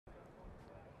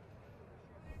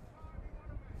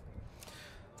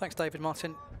Thanks, David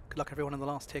Martin. Good luck, everyone in the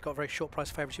last tier. Got a very short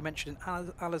price favourites. You mentioned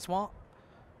Alazoir,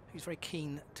 who's very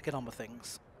keen to get on with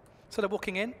things. So they're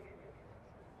walking in.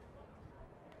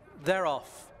 They're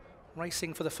off.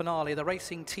 Racing for the finale, the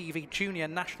Racing TV Junior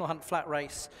National Hunt Flat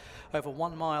Race over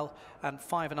 1 mile and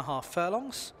 5.5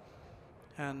 furlongs.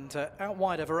 And out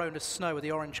wide of Verona Snow with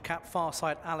the orange cap, far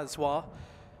side Alazoir,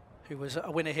 who was a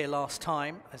winner here last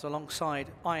time, as alongside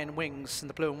Iron Wings in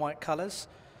the blue and white colours.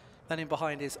 Then in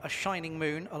behind is A Shining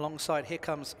Moon alongside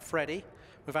Herecomesfreddie,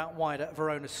 with out wide at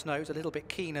Verona Snow, a little bit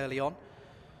keen early on.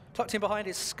 Tucked in behind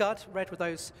is Scud, red with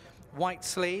those white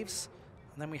sleeves.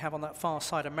 And then we have on that far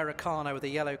side Americano with a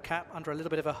yellow cap. Under a little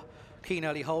bit of a keen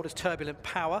early hold is Turbulent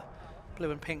Power,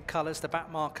 blue and pink colours. The back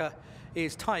marker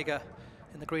is Tiger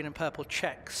in the green and purple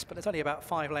checks, but it's only about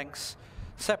 5 lengths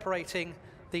separating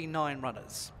the 9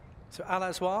 runners. So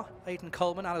Alazoir, Aidan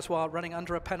Coleman, Alazoir running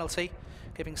under a penalty,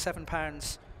 giving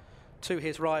 £7 to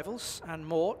his rivals and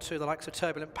more to the likes of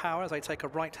Turbulent Power as they take a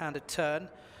right-handed turn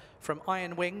from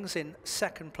Iron Wings in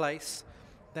 2nd place.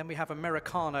 Then we have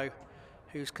Americano,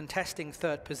 who's contesting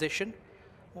 3rd position.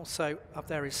 Also up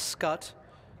there is Scud.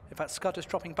 In fact, Scud is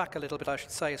dropping back a little bit, I should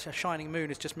say, as A Shining Moon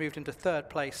has just moved into 3rd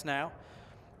place now.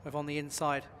 With on the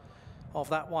inside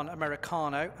of that one,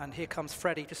 Americano, and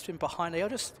Herecomesfreddie just in behind. They are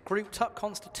just grouped up,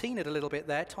 concertinaed a little bit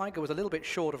there. Tiger was a little bit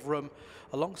short of room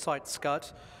alongside Scud,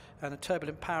 and the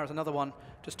Turbulent Power is another one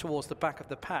just towards the back of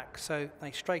the pack. So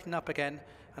they straighten up again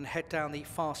and head down the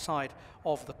far side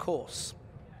of the course.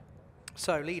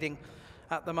 So leading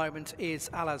at the moment is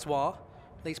Alazoir,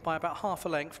 leads by about half a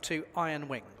length to Iron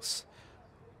Wings.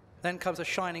 Then comes A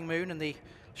Shining Moon and the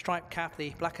striped cap,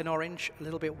 the black and orange, a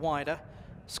little bit wider.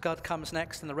 Scud comes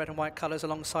next in the red and white colours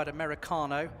alongside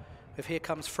Americano. With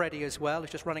Herecomesfreddie as well, who's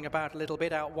just running about a little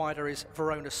bit. Out wider is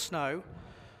Verona Snow.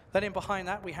 Then in behind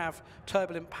that we have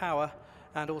Turbulent Power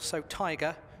and also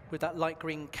Tiger, with that light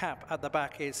green cap at the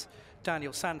back is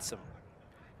Daniel Sansom.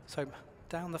 So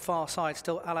down the far side,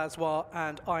 still Alazoir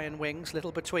and Iron Wings,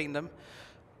 little between them,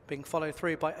 being followed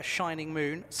through by A Shining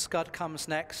Moon. Scud comes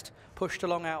next, pushed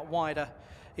along out wider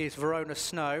is Verona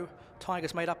Snow.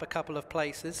 Tiger's made up a couple of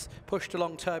places, pushed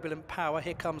along Turbulent Power.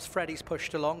 Herecomesfreddie's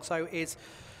pushed along, so is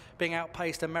being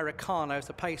outpaced Americano, as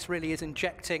the pace really is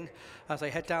injecting as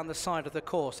they head down the side of the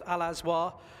course.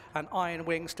 Alazoir and Iron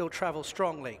Wings still travel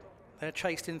strongly. They're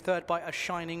chased in 3rd by A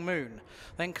Shining Moon.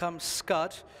 Then comes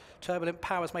Scud. Turbulent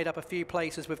Power's made up a few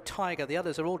places with Tiger. The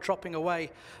others are all dropping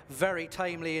away very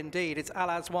tamely indeed. It's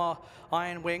Alazoir,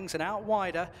 Iron Wings, and out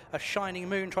wider, A Shining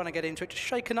Moon trying to get into it. Just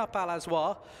shaken up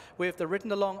Alazoir with the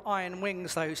ridden along Iron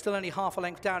Wings, though, who's still only half a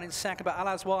length down in 2nd, but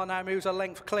Alazoir now moves a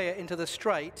length clear into the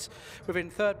straight.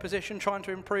 Within 3rd position, trying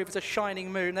to improve is A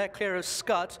Shining Moon. They're clear of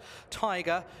Scud,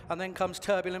 Tiger, and then comes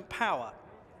Turbulent Power.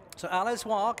 So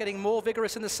Alazoir getting more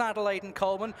vigorous in the saddle, Aidan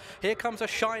Coleman. Here comes A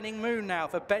Shining Moon now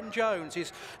for Ben Jones.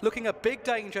 He's looking a big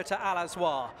danger to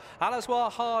Alazoir. Alazoir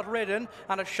hard ridden,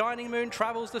 and A Shining Moon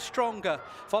travels the stronger.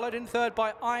 Followed in 3rd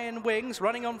by Iron Wings.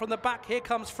 Running on from the back,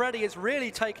 Herecomesfreddie is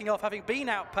really taking off, having been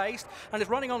outpaced, and is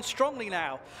running on strongly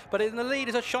now. But in the lead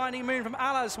is A Shining Moon from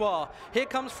Alazoir.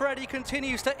 Herecomesfreddie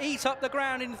continues to eat up the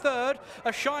ground in 3rd.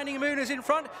 A Shining Moon is in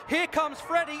front.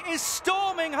 Herecomesfreddie is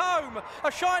storming home.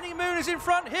 A Shining Moon is in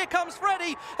front.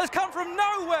 Herecomesfreddie has come from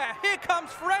nowhere.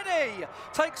 Herecomesfreddie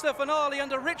takes the finale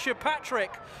under Richard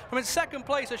Patrick. From in 2nd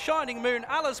place, A Shining Moon.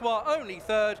 Alazoir only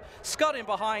 3rd. Scud in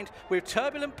behind with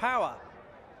Turbulent Power.